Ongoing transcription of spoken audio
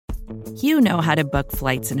You know how to book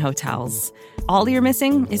flights and hotels. All you're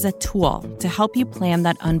missing is a tool to help you plan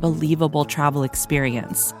that unbelievable travel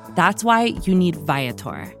experience. That's why you need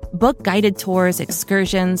Viator. Book guided tours,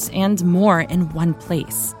 excursions, and more in one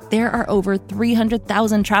place. There are over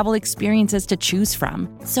 300,000 travel experiences to choose from,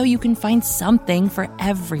 so you can find something for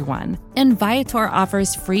everyone. And Viator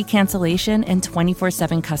offers free cancellation and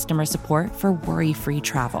 24/7 customer support for worry-free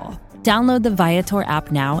travel. Download the Viator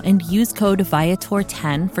app now and use code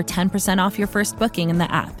Viator10 for 10% off your first booking in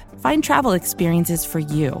the app. Find travel experiences for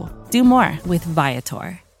you. Do more with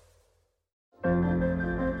Viator.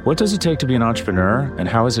 What does it take to be an entrepreneur, and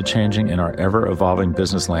how is it changing in our ever-evolving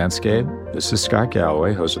business landscape? This is Scott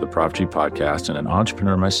Galloway, host of the Prop G podcast and an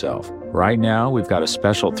entrepreneur myself. Right now, we've got a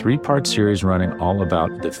special 3-part series running all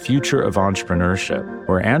about the future of entrepreneurship.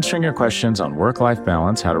 We're answering your questions on work-life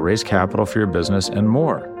balance, how to raise capital for your business, and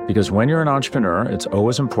more. Because when you're an entrepreneur, it's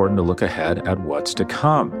always important to look ahead at what's to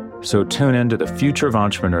come. So tune in to the Future of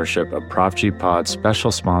Entrepreneurship, a Prop G Pod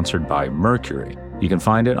special sponsored by Mercury. You can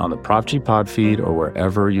find it on the Prop G Pod feed or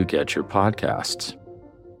wherever you get your podcasts.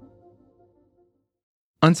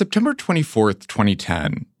 On September 24th,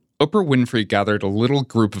 2010, Oprah Winfrey gathered a little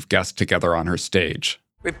group of guests together on her stage.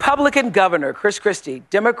 Republican Governor Chris Christie,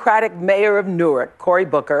 Democratic Mayor of Newark, Cory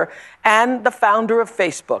Booker, and the founder of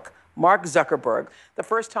Facebook, Mark Zuckerberg. The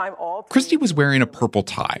first time all Christie was wearing a purple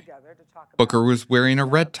tie. Booker was wearing a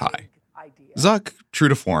red tie. Zuck, true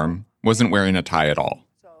to form, wasn't wearing a tie at all.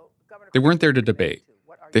 They weren't there to debate.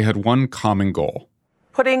 They had one common goal.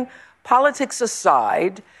 Putting politics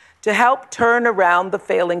aside to help turn around the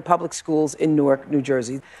failing public schools in Newark, New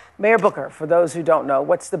Jersey. Mayor Booker, for those who don't know,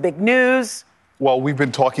 what's the big news? Well, we've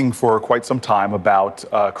been talking for quite some time about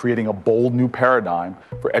creating a bold new paradigm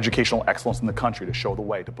for educational excellence in the country to show the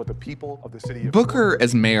way, to put the people of the city of Booker,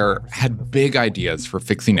 as mayor, had big ideas for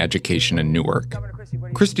fixing education in Newark.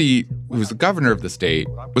 Christie, who was the governor of the state,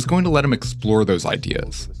 was going to let him explore those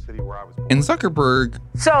ideas. And Zuckerberg...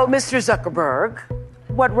 So, Mr. Zuckerberg,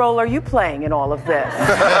 what role are you playing in all of this?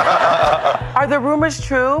 Are the rumors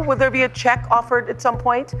true? Will there be a check offered at some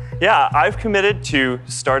point? Yeah, I've committed to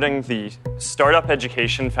starting the Startup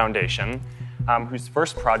Education Foundation, whose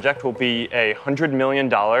first project will be a $100 million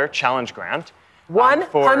challenge grant.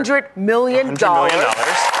 $100 million? $100 million.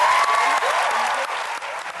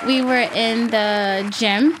 We were in the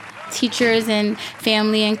gym, teachers and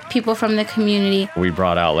family and people from the community. We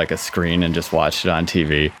brought out like a screen and just watched it on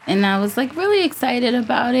TV. And I was like really excited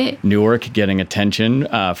about it. Newark getting attention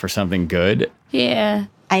for something good. Yeah.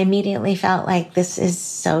 I immediately felt like this is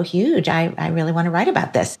so huge. I really want to write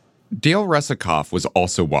about this. Dale Resikoff was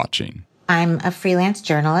also watching. I'm a freelance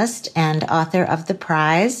journalist and author of The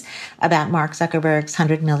Prize about Mark Zuckerberg's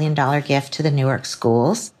 $100 million gift to the Newark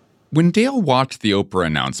schools. When Dale watched the Oprah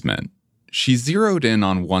announcement, she zeroed in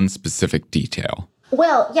on one specific detail.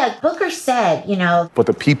 Well, yeah, Booker said, Put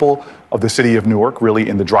the people of the city of Newark really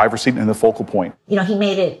in the driver's seat and the focal point. He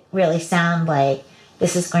made it really sound like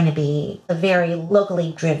this is going to be a very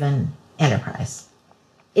locally driven enterprise.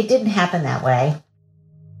 It didn't happen that way.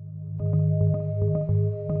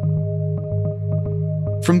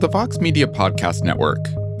 From the Vox Media Podcast Network,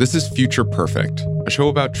 this is Future Perfect, a show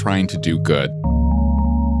about trying to do good.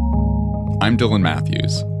 I'm Dylan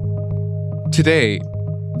Matthews. Today,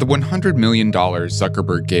 the $100 million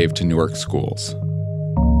Zuckerberg gave to Newark schools.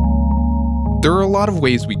 There are a lot of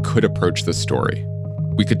ways we could approach this story.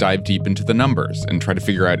 We could dive deep into the numbers and try to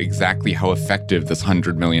figure out exactly how effective this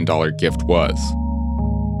 $100 million gift was.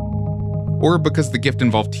 Or because the gift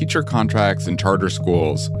involved teacher contracts and charter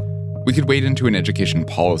schools, we could wade into an education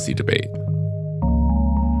policy debate.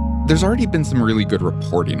 There's already been some really good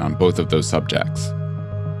reporting on both of those subjects.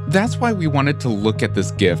 That's why we wanted to look at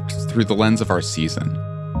this gift through the lens of our season,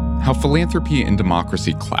 how philanthropy and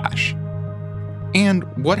democracy clash, and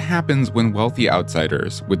what happens when wealthy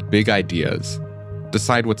outsiders with big ideas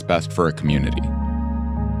decide what's best for a community.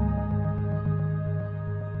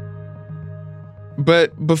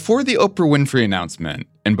 But before the Oprah Winfrey announcement,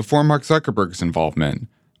 and before Mark Zuckerberg's involvement,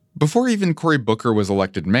 before even Cory Booker was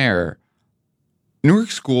elected mayor,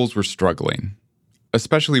 Newark schools were struggling,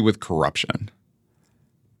 especially with corruption.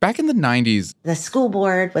 Back in the 90s, the school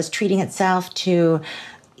board was treating itself to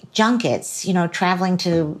junkets, traveling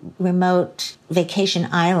to remote vacation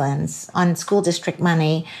islands on school district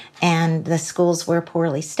money, and the schools were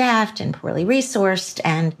poorly staffed and poorly resourced,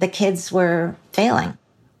 and the kids were failing.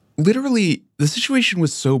 Literally, the situation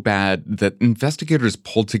was so bad that investigators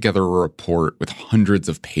pulled together a report with hundreds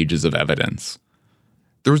of pages of evidence.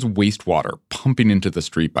 There was wastewater pumping into the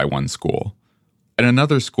street by one school. At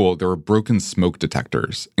another school, there were broken smoke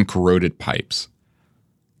detectors and corroded pipes.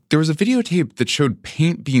 There was a videotape that showed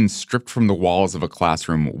paint being stripped from the walls of a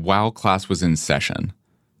classroom while class was in session.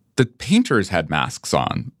 The painters had masks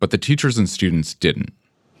on, but the teachers and students didn't.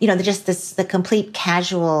 Just the complete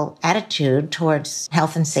casual attitude towards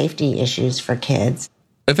health and safety issues for kids.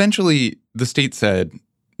 Eventually, the state said,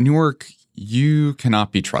 Newark, you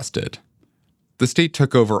cannot be trusted. The state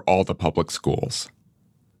took over all the public schools.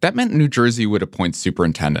 That meant New Jersey would appoint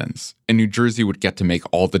superintendents, and New Jersey would get to make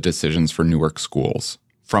all the decisions for Newark schools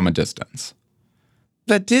from a distance.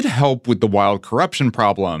 That did help with the wild corruption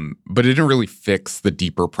problem, but it didn't really fix the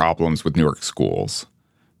deeper problems with Newark schools.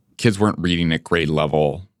 Kids weren't reading at grade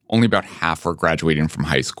level. Only about half were graduating from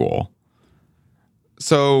high school.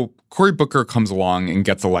 So Cory Booker comes along and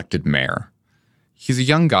gets elected mayor. He's a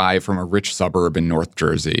young guy from a rich suburb in North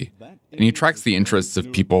Jersey, and he attracts the interests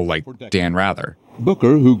of people like Dan Rather.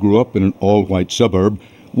 Booker, who grew up in an all-white suburb,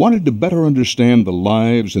 wanted to better understand the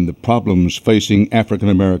lives and the problems facing African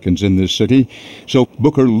Americans in this city, so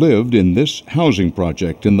Booker lived in this housing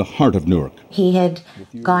project in the heart of Newark. He had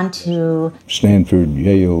gone to Stanford,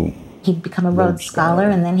 Yale. He'd become a Rhodes Scholar,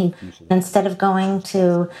 and then instead of going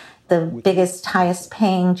to the biggest, highest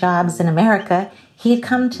paying jobs in America, he had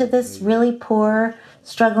come to this really poor,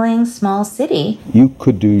 struggling, small city. You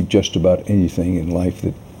could do just about anything in life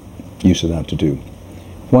that you set out to do.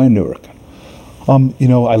 Why Newark?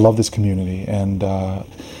 I love this community, and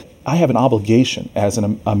I have an obligation as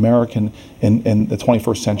an American in the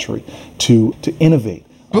 21st century to innovate.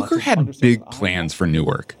 Booker had big plans for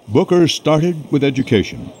Newark. Booker started with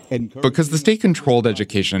education. Because the state controlled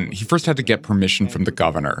education, he first had to get permission from the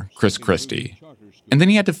governor, Chris Christie. And then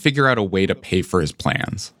he had to figure out a way to pay for his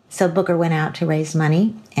plans. So Booker went out to raise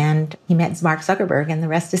money, and he met Mark Zuckerberg, and the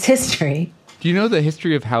rest is history. Do you know the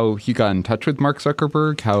history of how he got in touch with Mark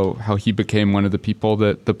Zuckerberg, how he became one of the people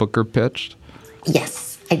that Booker pitched?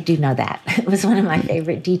 Yes, I do know that. It was one of my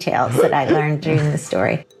favorite details that I learned during the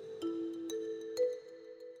story.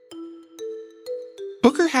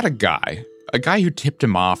 Booker had a guy who tipped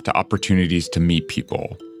him off to opportunities to meet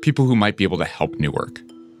people who might be able to help Newark.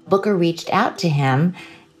 Booker reached out to him,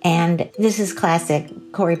 and this is classic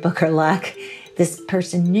Cory Booker luck. This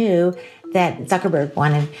person knew that Zuckerberg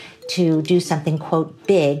wanted to do something, quote,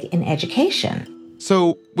 big in education.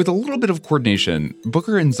 So with a little bit of coordination,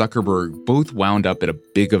 Booker and Zuckerberg both wound up at a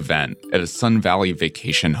big event at a Sun Valley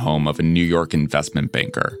vacation home of a New York investment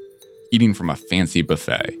banker, eating from a fancy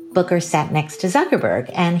buffet. Booker sat next to Zuckerberg,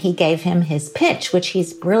 and he gave him his pitch, which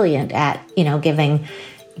he's brilliant at, giving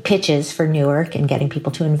pitches for Newark and getting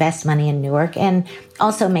people to invest money in Newark, and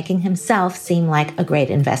also making himself seem like a great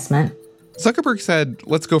investment. Zuckerberg said,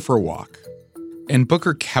 let's go for a walk. And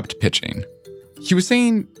Booker kept pitching. He was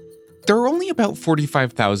saying, there are only about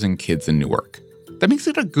 45,000 kids in Newark. That makes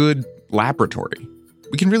it a good laboratory.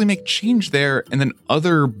 We can really make change there, and then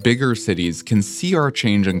other bigger cities can see our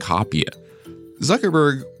change and copy it.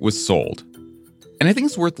 Zuckerberg was sold. And I think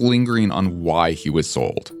it's worth lingering on why he was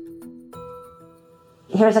sold.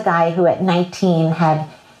 Here's a guy who at 19 had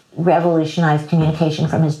revolutionized communication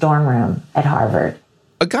from his dorm room at Harvard.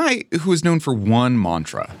 A guy who is known for one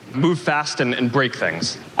mantra. Move fast and break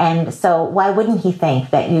things. And so why wouldn't he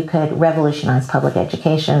think that you could revolutionize public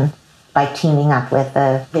education by teaming up with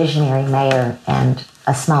a visionary mayor and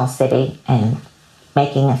a small city and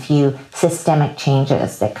making a few systemic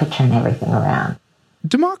changes that could turn everything around?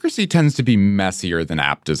 Democracy tends to be messier than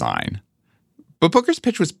app design. But Booker's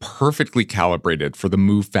pitch was perfectly calibrated for the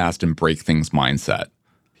move fast and break things mindset.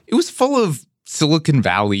 It was full of Silicon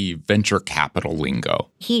Valley venture capital lingo.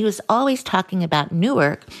 He was always talking about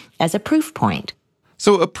Newark as a proof point.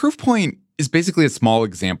 So a proof point is basically a small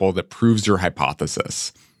example that proves your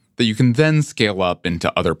hypothesis, that you can then scale up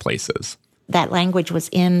into other places. That language was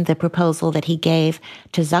in the proposal that he gave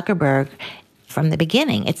to Zuckerberg from the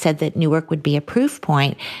beginning. It said that Newark would be a proof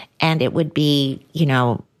point, and it would be,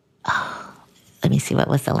 let me see, what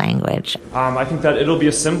was the language? I think that it'll be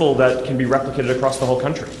a symbol that can be replicated across the whole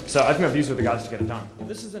country. So I think that these are the guys to get it done.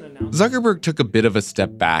 This is an announcement. Zuckerberg took a bit of a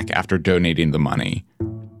step back after donating the money.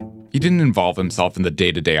 He didn't involve himself in the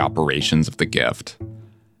day-to-day operations of the gift.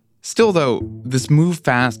 Still, though, this move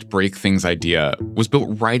fast, break things idea was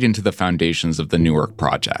built right into the foundations of the Newark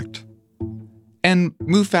project. And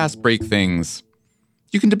move fast, break things,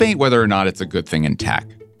 you can debate whether or not it's a good thing in tech.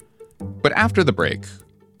 But after the break,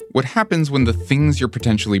 what happens when the things you're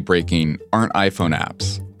potentially breaking aren't iPhone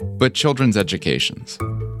apps, but children's educations?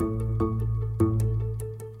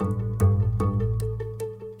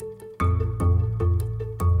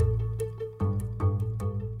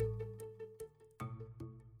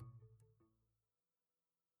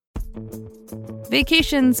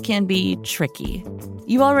 Vacations can be tricky.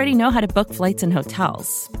 You already know how to book flights and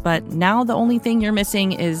hotels, but now the only thing you're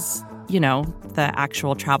missing is, the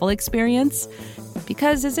actual travel experience.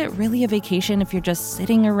 Because is it really a vacation if you're just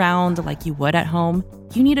sitting around like you would at home?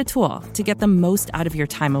 You need a tool to get the most out of your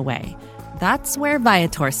time away. That's where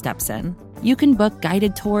Viator steps in. You can book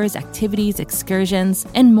guided tours, activities, excursions,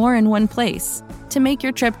 and more in one place to make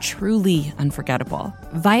your trip truly unforgettable.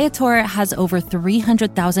 Viator has over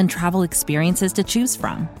 300,000 travel experiences to choose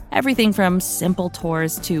from. Everything from simple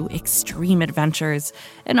tours to extreme adventures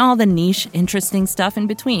and all the niche, interesting stuff in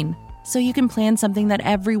between. So you can plan something that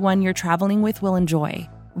everyone you're traveling with will enjoy.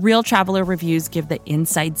 Real traveler reviews give the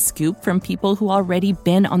inside scoop from people who already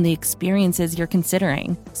been on the experiences you're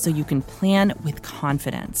considering, so you can plan with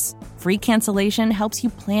confidence. Free cancellation helps you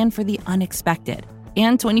plan for the unexpected.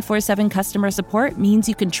 And 24/7 customer support means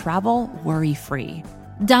you can travel worry-free.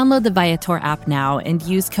 Download the Viator app now and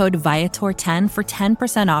use code Viator10 for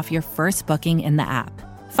 10% off your first booking in the app.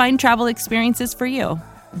 Find travel experiences for you.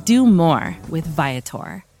 Do more with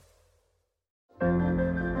Viator.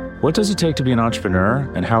 What does it take to be an entrepreneur,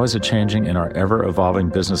 and how is it changing in our ever-evolving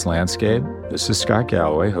business landscape? This is Scott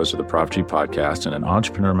Galloway, host of the Prop G podcast and an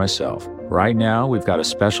entrepreneur myself. Right now, we've got a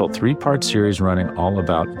special 3-part series running all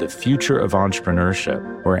about the future of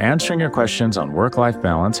entrepreneurship. We're answering your questions on work-life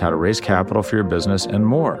balance, how to raise capital for your business, and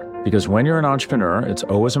more. Because when you're an entrepreneur, it's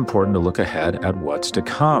always important to look ahead at what's to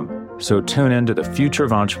come. So tune in to the Future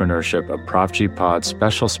of Entrepreneurship, a Prop G pod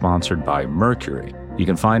special sponsored by Mercury. You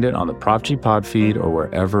can find it on the Prop G pod feed or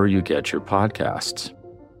wherever you get your podcasts.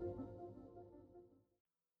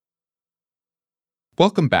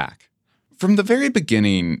 Welcome back. From the very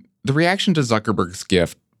beginning, the reaction to Zuckerberg's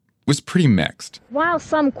gift was pretty mixed. While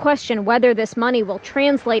some question whether this money will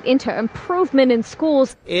translate into improvement in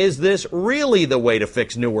schools, is this really the way to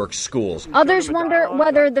fix Newark schools? Others wonder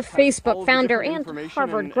whether the Facebook founder and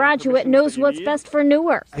Harvard graduate knows what's best for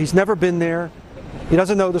Newark. He's never been there. He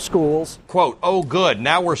doesn't know the schools. Quote, oh, good.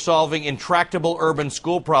 Now we're solving intractable urban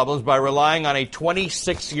school problems by relying on a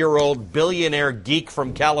 26-year-old billionaire geek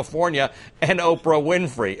from California and Oprah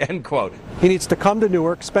Winfrey, end quote. He needs to come to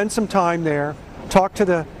Newark, spend some time there, talk to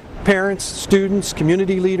the parents, students,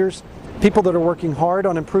 community leaders, people that are working hard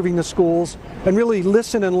on improving the schools, and really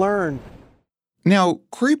listen and learn. Now,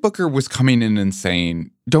 Cory Booker was coming in and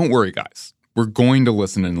saying, don't worry, guys. We're going to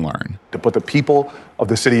listen and learn. To put the people of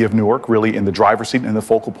the city of Newark really in the driver's seat and the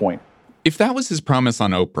focal point. If that was his promise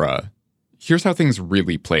on Oprah, here's how things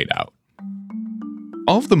really played out.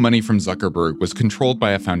 All of the money from Zuckerberg was controlled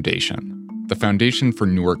by a foundation, the Foundation for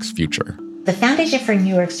Newark's Future. The Foundation for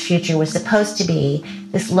Newark's Future was supposed to be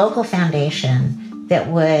this local foundation that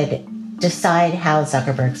would decide how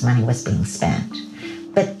Zuckerberg's money was being spent.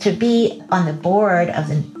 But to be on the board of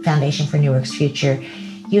the Foundation for Newark's Future,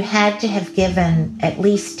 you had to have given at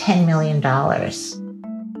least $10 million.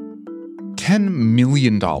 $10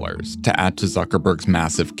 million to add to Zuckerberg's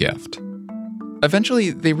massive gift.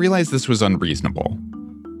 Eventually, they realized this was unreasonable.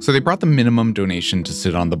 So they brought the minimum donation to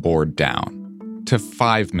sit on the board down to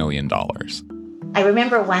 $5 million. I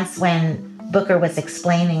remember once when Booker was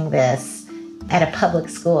explaining this at a public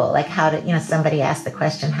school, like how to, somebody asked the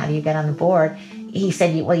question, how do you get on the board? He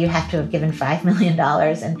said, well, you have to have given $5 million.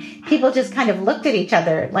 And people just kind of looked at each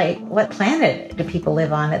other like, what planet do people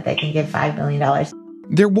live on that they can give $5 million?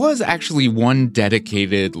 There was actually one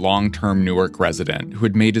dedicated long-term Newark resident who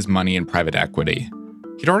had made his money in private equity.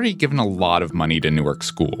 He'd already given a lot of money to Newark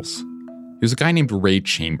schools. He was a guy named Ray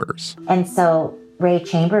Chambers. And so Ray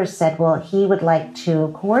Chambers said, well, he would like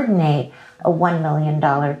to coordinate a $1 million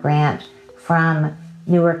grant from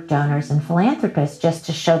Newark donors and philanthropists just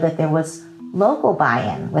to show that there was local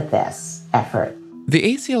buy-in with this effort. The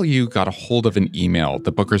ACLU got a hold of an email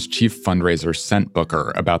that Booker's chief fundraiser sent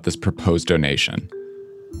Booker about this proposed donation.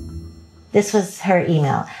 This was her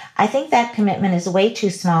email. I think that commitment is way too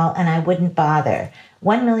small and I wouldn't bother.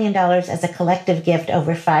 $1 million as a collective gift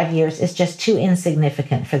over 5 years is just too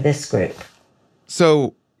insignificant for this group.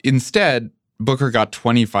 So instead, Booker got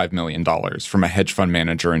 $25 million from a hedge fund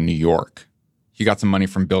manager in New York. He got some money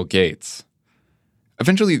from Bill Gates.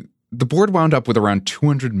 Eventually, the board wound up with around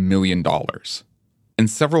 $200 million and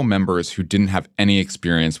several members who didn't have any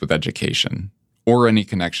experience with education or any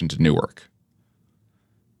connection to Newark.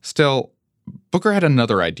 Still, Booker had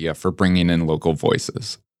another idea for bringing in local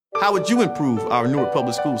voices. How would you improve our Newark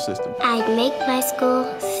public school system? I'd make my school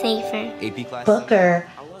safer. Booker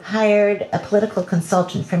hired a political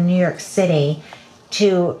consultant from New York City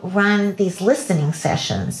to run these listening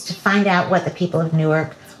sessions to find out what the people of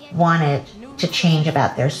Newark wanted to change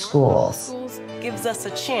about their schools. Gives us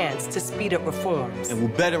a chance to speed up reforms. And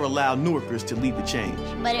will better allow Newarkers to lead the change.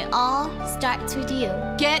 But it all starts with you.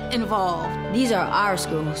 Get involved. These are our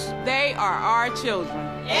schools. They are our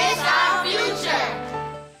children. It's our future.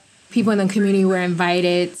 People in the community were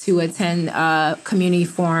invited to attend a community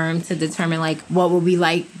forum to determine what would we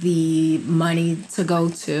like the money to go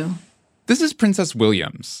to. This is Princess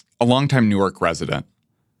Williams, a longtime Newark resident.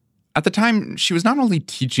 At the time, she was not only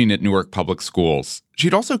teaching at Newark Public Schools,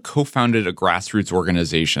 she'd also co-founded a grassroots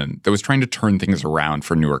organization that was trying to turn things around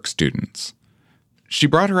for Newark students. She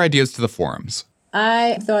brought her ideas to the forums.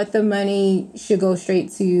 I thought the money should go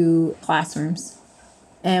straight to classrooms.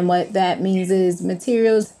 And what that means is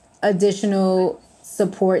materials, additional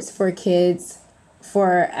supports for kids,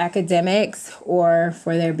 for academics, or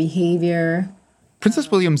for their behavior.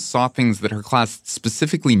 Princess Williams saw things that her class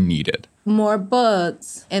specifically needed. More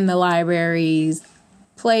books in the libraries,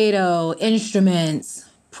 Play-Doh, instruments,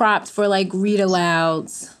 props for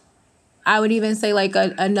read-alouds. I would even say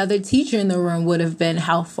another teacher in the room would have been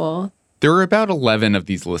helpful. There were about 11 of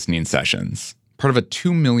these listening sessions, part of a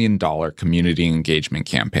 $2 million community engagement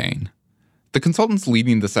campaign. The consultants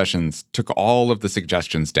leading the sessions took all of the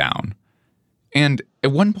suggestions down. And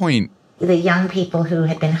at one point, the young people who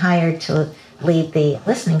had been hired to lead the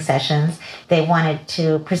listening sessions, they wanted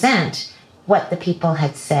to present what the people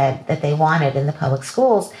had said that they wanted in the public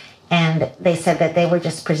schools. And they said that they were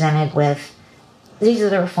just presented with, these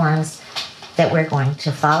are the reforms that we're going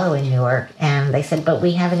to follow in Newark. And they said, but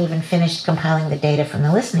we haven't even finished compiling the data from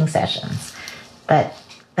the listening sessions. But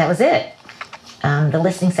that was it. The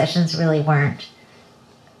listening sessions really weren't,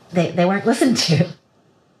 they weren't listened to.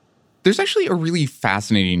 There's actually a really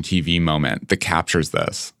fascinating TV moment that captures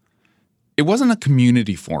this. It wasn't a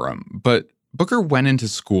community forum, but Booker went into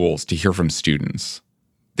schools to hear from students.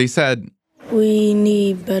 They said, we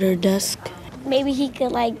need better desks. Maybe he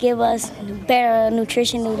could give us better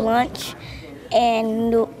nutritional lunch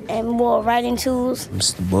and more writing tools.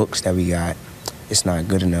 It's the books that we got, it's not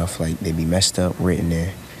good enough. They be messed up, written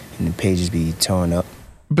there, and the pages be torn up.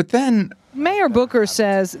 But then Mayor Booker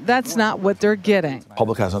says that's not what they're getting.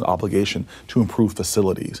 Public has an obligation to improve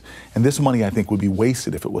facilities. And this money, I think, would be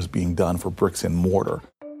wasted if it was being done for bricks and mortar.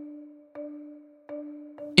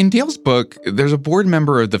 In Dale's book, there's a board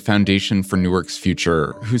member of the Foundation for Newark's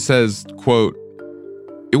Future who says, quote,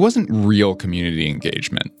 it wasn't real community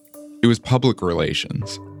engagement. It was public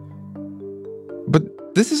relations. But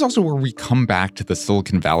this is also where we come back to the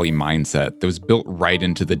Silicon Valley mindset that was built right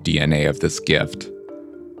into the DNA of this gift.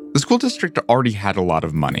 The school district already had a lot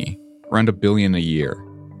of money, around $1 billion a year.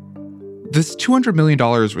 This $200 million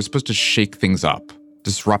was supposed to shake things up,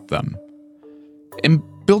 disrupt them. And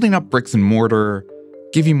building up bricks and mortar,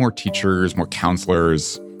 giving more teachers, more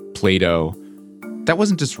counselors, Play-Doh, that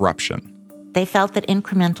wasn't disruption. They felt that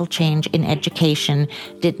incremental change in education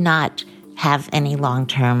did not have any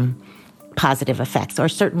long-term positive effects, or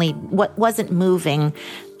certainly what wasn't moving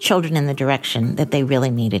children in the direction that they really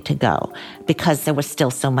needed to go, because there was still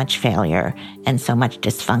so much failure and so much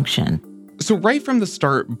dysfunction. So right from the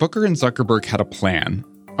start, Booker and Zuckerberg had a plan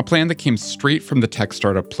that came straight from the tech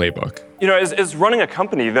startup playbook. As running a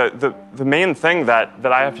company, the main thing that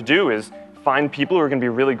I have to do is find people who are going to be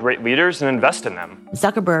really great leaders and invest in them.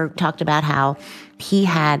 Zuckerberg talked about how he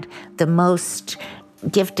had the most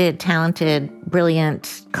gifted, talented,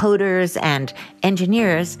 brilliant coders and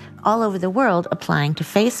engineers all over the world applying to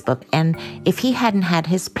Facebook. And if he hadn't had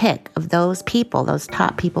his pick of those people, those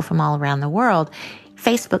top people from all around the world,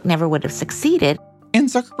 Facebook never would have succeeded. And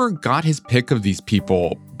Zuckerberg got his pick of these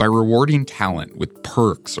people by rewarding talent with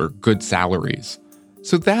perks or good salaries.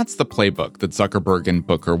 So that's the playbook that Zuckerberg and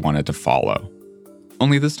Booker wanted to follow.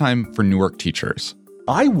 Only this time for Newark teachers.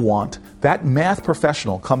 I want that math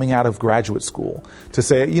professional coming out of graduate school to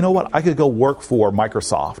say, you know what, I could go work for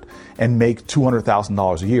Microsoft and make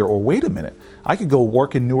 $200,000 a year. Or wait a minute, I could go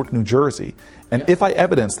work in Newark, New Jersey. And if I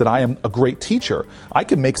evidence that I am a great teacher, I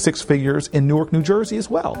can make six figures in Newark, New Jersey as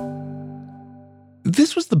well.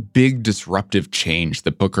 This was the big disruptive change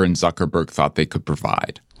that Booker and Zuckerberg thought they could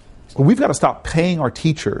provide. But we've got to stop paying our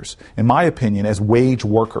teachers, in my opinion, as wage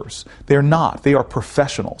workers. They're not. They are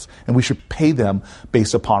professionals, and we should pay them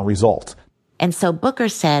based upon results. And so Booker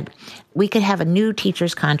said we could have a new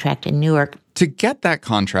teacher's contract in Newark. To get that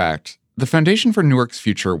contract, the Foundation for Newark's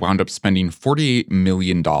Future wound up spending $48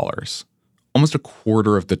 million, almost a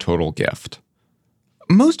quarter of the total gift.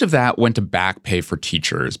 Most of that went to back pay for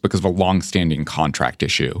teachers because of a long-standing contract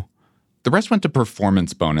issue. The rest went to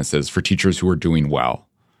performance bonuses for teachers who were doing well.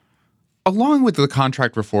 Along with the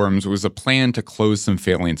contract reforms was a plan to close some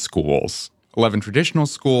failing schools, 11 traditional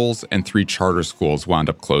schools and 3 charter schools wound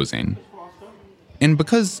up closing. And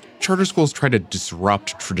because charter schools try to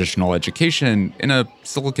disrupt traditional education in a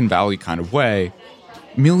Silicon Valley kind of way,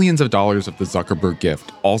 millions of dollars of the Zuckerberg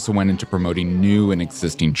gift also went into promoting new and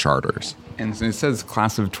existing charters. And it says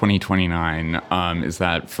class of 2029. Is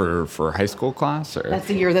that for high school class? Or? That's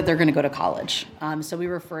the year that they're going to go to college. So we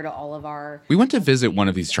refer to all of our... We went to visit one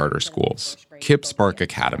of these charter schools, KIPP Spark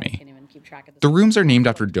Academy. The rooms are named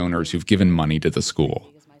after donors who've given money to the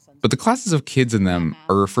school. But the classes of kids in them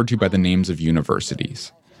are referred to by the names of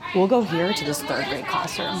universities. We'll go here to this 3rd grade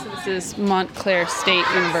classroom. So this is Montclair State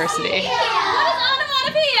University.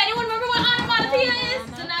 Anyone remember what onomatopoeia is?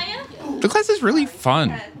 Danaya? The class is really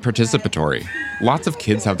fun, participatory. Lots of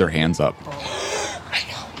kids have their hands up.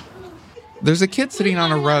 There's a kid sitting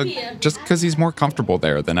on a rug just because he's more comfortable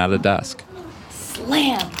there than at a desk.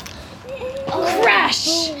 Slam.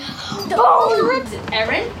 Crash. Boom.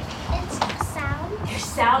 Erin? It's sound. Your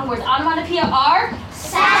sound words. Onomatopoeia are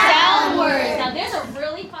sound words. Now there's a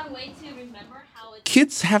really fun way to remember how it's...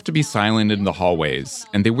 Kids have to be silent in the hallways,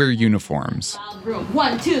 and they wear uniforms. Room.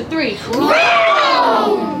 1, 2, 3.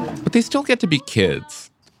 But they still get to be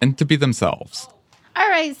kids and to be themselves. All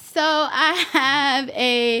right, so I have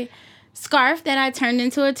a scarf that I turned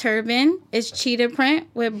into a turban. It's cheetah print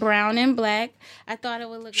with brown and black. I thought it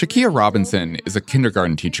would look... Shakia Robinson is a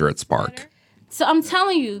kindergarten teacher at Spark. So I'm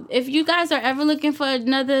telling you, if you guys are ever looking for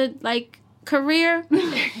another, career,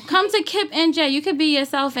 come to KIPP NJ. You could be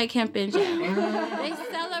yourself at KIPP NJ. They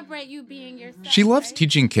celebrate you being yourself. She loves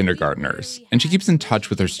teaching kindergartners, and she keeps in touch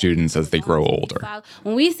with her students as they grow older.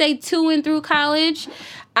 When we say to and through college,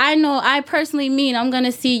 I know I personally mean I'm going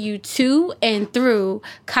to see you to and through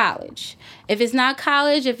college. If it's not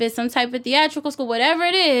college, if it's some type of theatrical school, whatever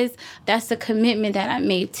it is, that's the commitment that I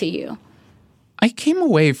made to you. I came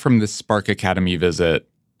away from this Spark Academy visit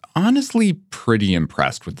honestly pretty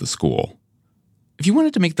impressed with the school. If you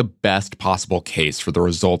wanted to make the best possible case for the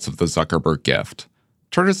results of the Zuckerberg gift,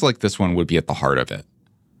 charters like this one would be at the heart of it.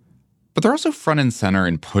 But they're also front and center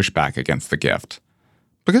in pushback against the gift.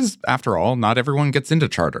 Because, after all, not everyone gets into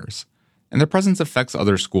charters, and their presence affects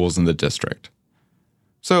other schools in the district.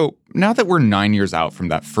 So, now that we're 9 years out from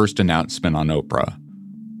that first announcement on Oprah,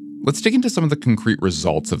 let's dig into some of the concrete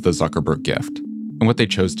results of the Zuckerberg gift and what they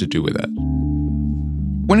chose to do with it.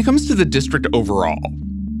 When it comes to the district overall,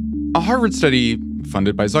 a Harvard study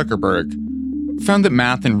funded by Zuckerberg found that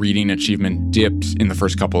math and reading achievement dipped in the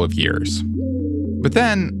first couple of years. But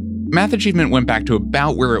then, math achievement went back to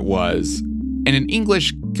about where it was, and in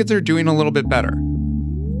English, kids are doing a little bit better.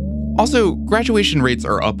 Also, graduation rates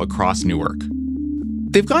are up across Newark.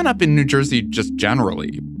 They've gone up in New Jersey just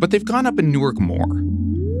generally, but they've gone up in Newark more.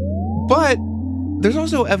 But there's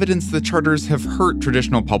also evidence that charters have hurt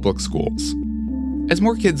traditional public schools. As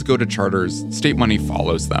more kids go to charters, state money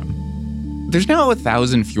follows them. There's now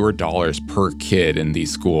 1,000 fewer dollars per kid in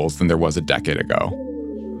these schools than there was a decade ago.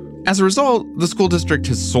 As a result, the school district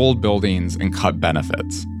has sold buildings and cut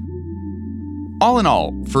benefits. All in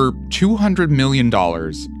all, for $200 million,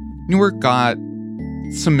 Newark got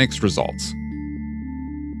some mixed results.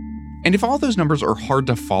 And if all those numbers are hard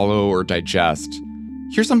to follow or digest,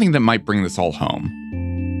 here's something that might bring this all home.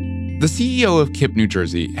 The CEO of KIPP New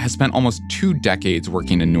Jersey has spent almost 2 decades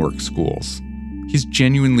working in Newark schools. He's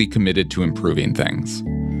genuinely committed to improving things.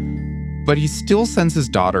 But he still sends his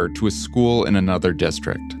daughter to a school in another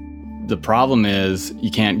district. The problem is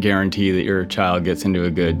you can't guarantee that your child gets into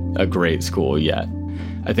a great school yet.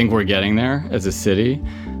 I think we're getting there as a city,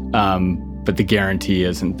 but the guarantee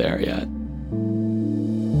isn't there yet.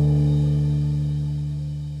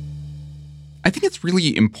 I think it's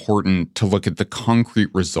really important to look at the concrete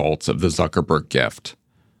results of the Zuckerberg gift.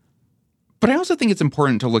 But I also think it's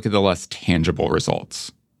important to look at the less tangible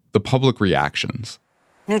results, the public reactions.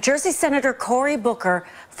 New Jersey Senator Cory Booker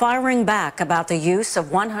firing back about the use of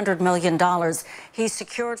 $100 million he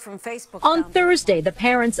secured from Facebook. On Thursday, the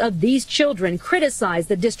parents of these children criticized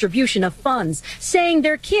the distribution of funds, saying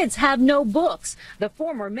their kids have no books. The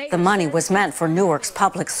money was meant for Newark's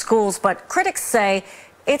public schools, but critics say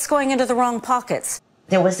it's going into the wrong pockets.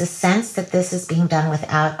 There was a sense that this is being done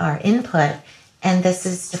without our input, and this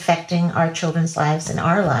is affecting our children's lives and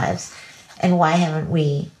our lives. And why haven't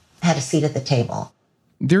we had a seat at the table?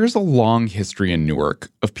 There is a long history in Newark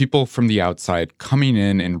of people from the outside coming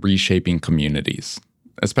in and reshaping communities,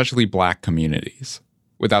 especially Black communities,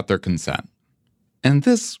 without their consent. And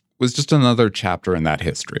this was just another chapter in that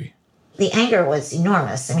history. The anger was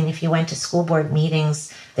enormous. I mean, if you went to school board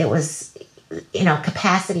meetings, there was,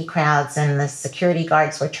 capacity crowds, and the security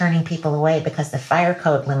guards were turning people away because the fire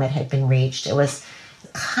code limit had been reached. It was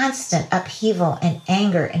constant upheaval and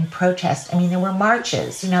anger and protest. I mean, there were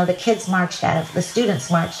marches. The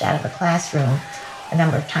students marched out of the classroom a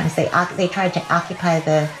number of times. They tried to occupy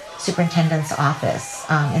the superintendent's office,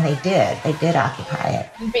 and they did occupy it.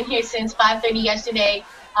 We've been here since 5:30 yesterday.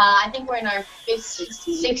 I think we're in our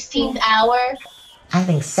 16th hour. I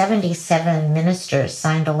think 77 ministers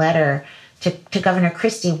signed a letter to Governor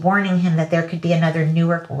Christie warning him that there could be another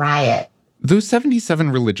Newark riot. Those 77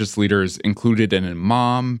 religious leaders included an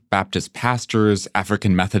imam, Baptist pastors,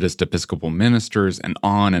 African Methodist Episcopal ministers, and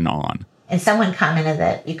on and on. And someone commented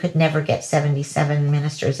that you could never get 77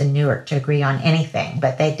 ministers in Newark to agree on anything,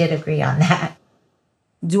 but they did agree on that.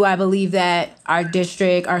 Do I believe that our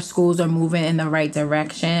district, our schools are moving in the right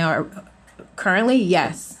direction? Or currently,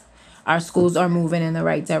 yes, our schools are moving in the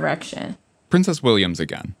right direction. Princess Williams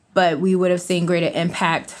again. But we would have seen greater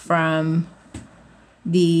impact from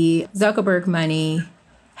the Zuckerberg money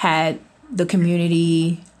had the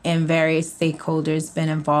community and various stakeholders been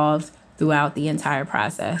involved throughout the entire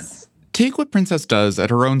process. Take what Princess does at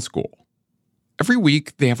her own school. Every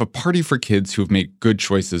week, they have a party for kids who have made good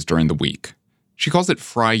choices during the week. She calls it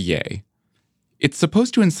Fri-Yay. It's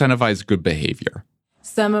supposed to incentivize good behavior.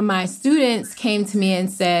 Some of my students came to me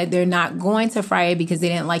and said they're not going to Fri-Yay because they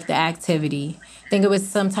didn't like the activity. I think it was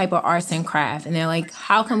some type of arts and craft. And they're like,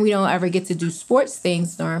 how come we don't ever get to do sports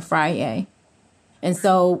things during Fri-Yay? And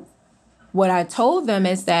so what I told them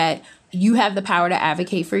is that you have the power to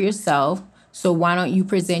advocate for yourself. So why don't you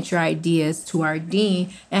present your ideas to our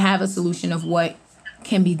dean and have a solution of what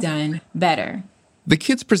can be done better? The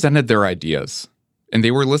kids presented their ideas, and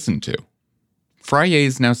they were listened to.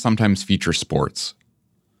 Fri-Yays now sometimes feature sports.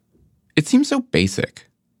 It seems so basic,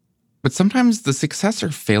 but sometimes the success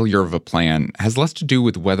or failure of a plan has less to do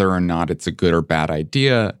with whether or not it's a good or bad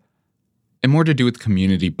idea, and more to do with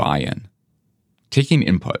community buy-in, taking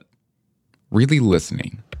input, really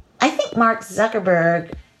listening. I think Mark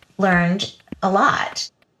Zuckerberg learned a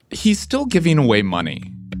lot. He's still giving away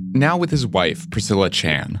money, now with his wife, Priscilla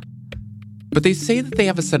Chan. But they say that they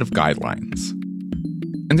have a set of guidelines.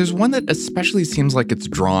 And there's one that especially seems like it's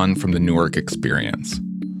drawn from the Newark experience.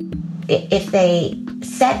 If they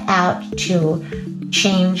set out to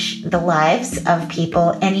change the lives of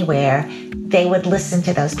people anywhere, they would listen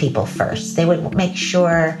to those people first. They would make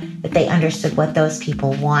sure that they understood what those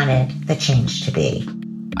people wanted the change to be.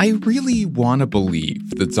 I really want to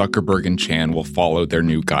believe that Zuckerberg and Chan will follow their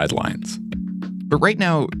new guidelines. But right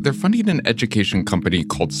now, they're funding an education company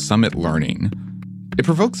called Summit Learning. It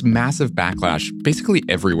provokes massive backlash basically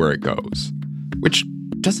everywhere it goes, which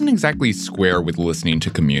doesn't exactly square with listening to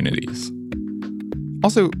communities.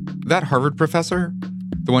 Also, that Harvard professor,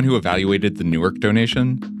 the one who evaluated the Newark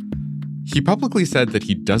donation, he publicly said that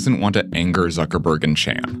he doesn't want to anger Zuckerberg and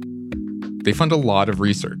Chan. They fund a lot of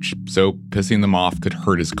research, so pissing them off could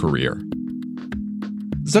hurt his career.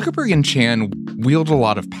 Zuckerberg and Chan wield a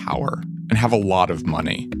lot of power and have a lot of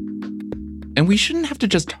money. And we shouldn't have to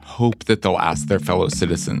just hope that they'll ask their fellow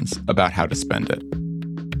citizens about how to spend it.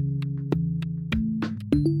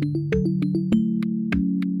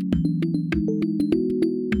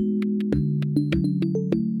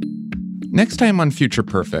 Next time on Future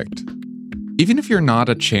Perfect, even if you're not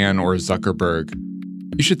a Chan or a Zuckerberg,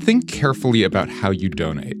 you should think carefully about how you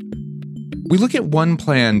donate. We look at one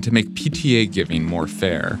plan to make PTA giving more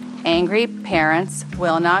fair. Angry parents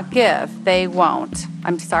will not give. They won't.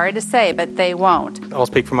 I'm sorry to say, but they won't. I'll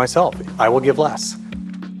speak for myself. I will give less.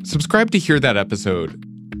 Subscribe to hear that episode,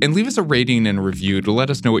 and leave us a rating and a review to let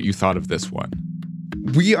us know what you thought of this one.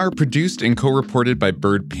 We are produced and co-reported by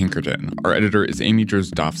Bird Pinkerton. Our editor is Amy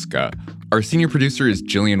Drozdowska. Our senior producer is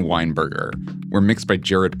Jillian Weinberger. We're mixed by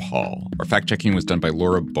Jared Paul. Our fact-checking was done by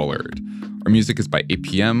Laura Bullard. Our music is by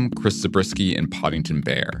APM, Chris Zabriskie, and Poddington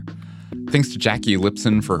Bear. Thanks to Jackie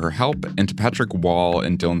Lipson for her help, and to Patrick Wall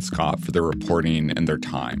and Dylan Scott for their reporting and their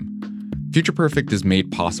time. Future Perfect is made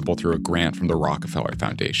possible through a grant from the Rockefeller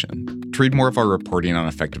Foundation. To read more of our reporting on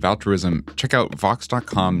effective altruism, check out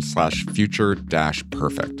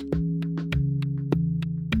vox.com/future-perfect.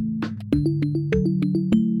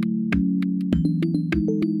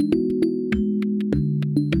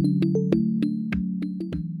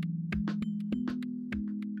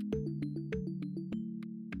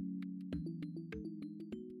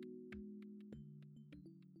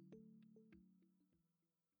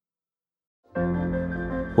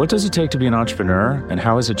 What does it take to be an entrepreneur, and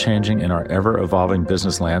how is it changing in our ever-evolving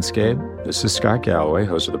business landscape? This is Scott Galloway,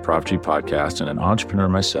 host of the Prop G podcast and an entrepreneur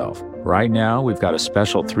myself. Right now, we've got a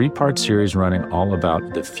special 3-part series running all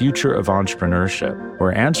about the future of entrepreneurship.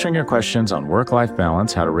 We're answering your questions on work-life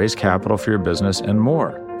balance, how to raise capital for your business, and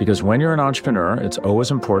more. Because when you're an entrepreneur, it's always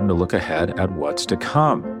important to look ahead at what's to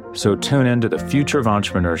come. So tune in to the Future of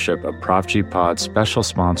Entrepreneurship, a Prof G Pod special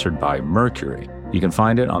sponsored by Mercury. You can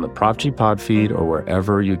find it on the Prof G Pod feed or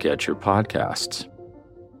wherever you get your podcasts.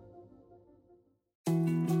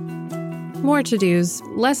 More to-dos,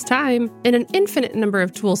 less time, and an infinite number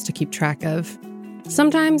of tools to keep track of.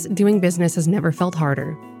 Sometimes doing business has never felt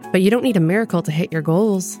harder, but you don't need a miracle to hit your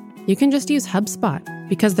goals. You can just use HubSpot,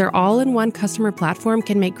 because their all-in-one customer platform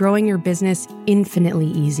can make growing your business infinitely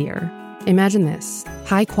easier. Imagine this: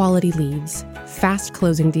 high-quality leads, fast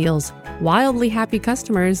closing deals, wildly happy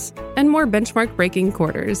customers, and more benchmark-breaking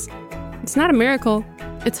quarters. It's not a miracle,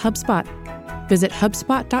 it's HubSpot. Visit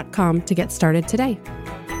HubSpot.com to get started today.